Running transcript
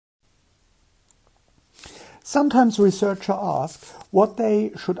Sometimes researchers ask what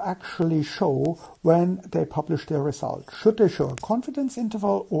they should actually show when they publish their result. Should they show a confidence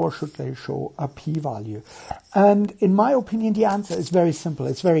interval or should they show a p-value? And in my opinion, the answer is very simple.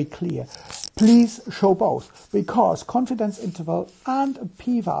 It's very clear. Please show both, because confidence interval and a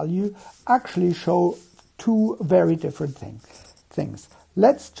p-value actually show two very different things.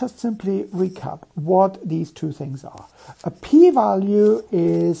 Let's just simply recap what these two things are. A p-value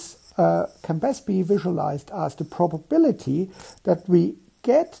can best be visualized as the probability that we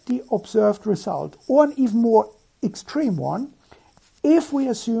get the observed result, or an even more extreme one, if we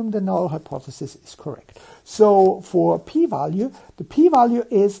assume the null hypothesis is correct. So for p-value, the p-value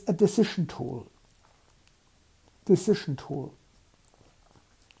is a decision tool.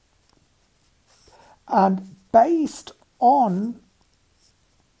 And based on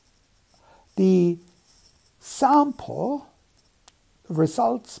the sample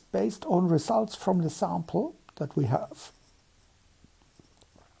results, based on results from the sample that we have,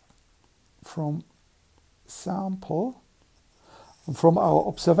 from our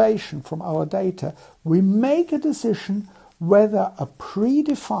observation, from our data, we make a decision whether a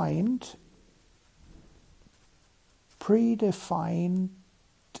predefined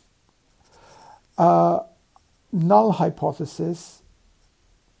null hypothesis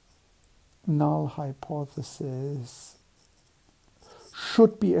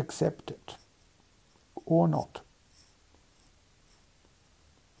should be accepted or not.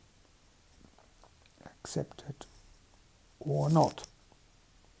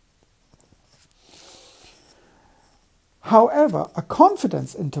 However, a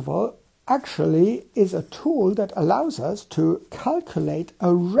confidence interval actually is a tool that allows us to calculate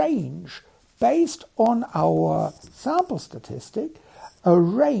a range based on our sample statistic, a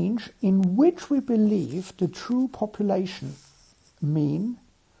range in which we believe the true population mean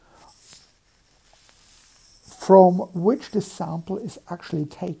from which the sample is actually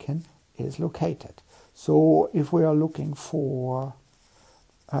taken is located. So if we are looking for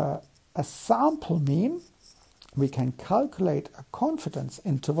a sample mean, we can calculate a confidence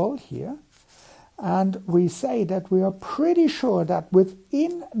interval here, and we say that we are pretty sure that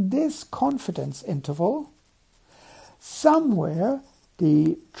within this confidence interval, somewhere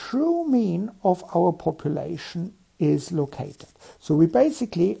the true mean of our population is located. So we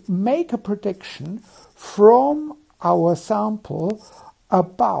basically make a prediction from our sample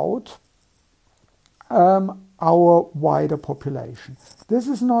about our wider population. This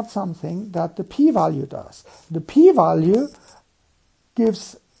is not something that the p-value does. The p-value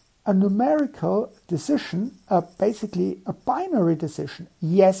gives a numerical decision, basically a binary decision,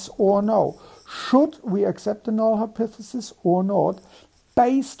 yes or no. Should we accept the null hypothesis or not,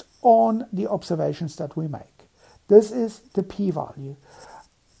 based on the observations that we make. This is the p-value.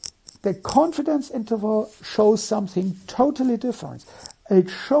 The confidence interval shows something totally different. It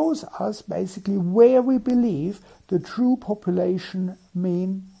shows us basically where we believe the true population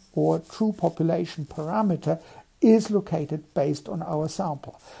mean or true population parameter is located based on our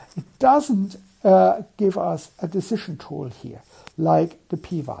sample. It doesn't give us a decision tool here like the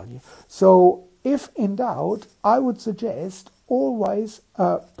p-value. So if in doubt, I would suggest always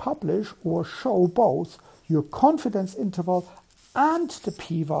publish or show both your confidence interval and the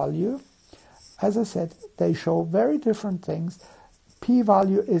p-value. As I said, they show very different things.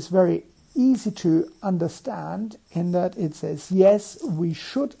 P-value is very easy to understand in that it says, yes, we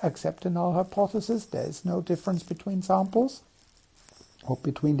should accept the null hypothesis. There is no difference between samples or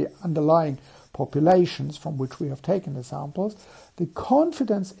between the underlying populations from which we have taken the samples. The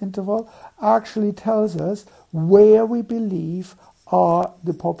confidence interval actually tells us where we believe are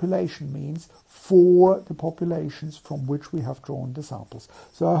the population means for the populations from which we have drawn the samples.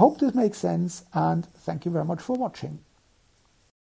 So I hope this makes sense, and thank you very much for watching.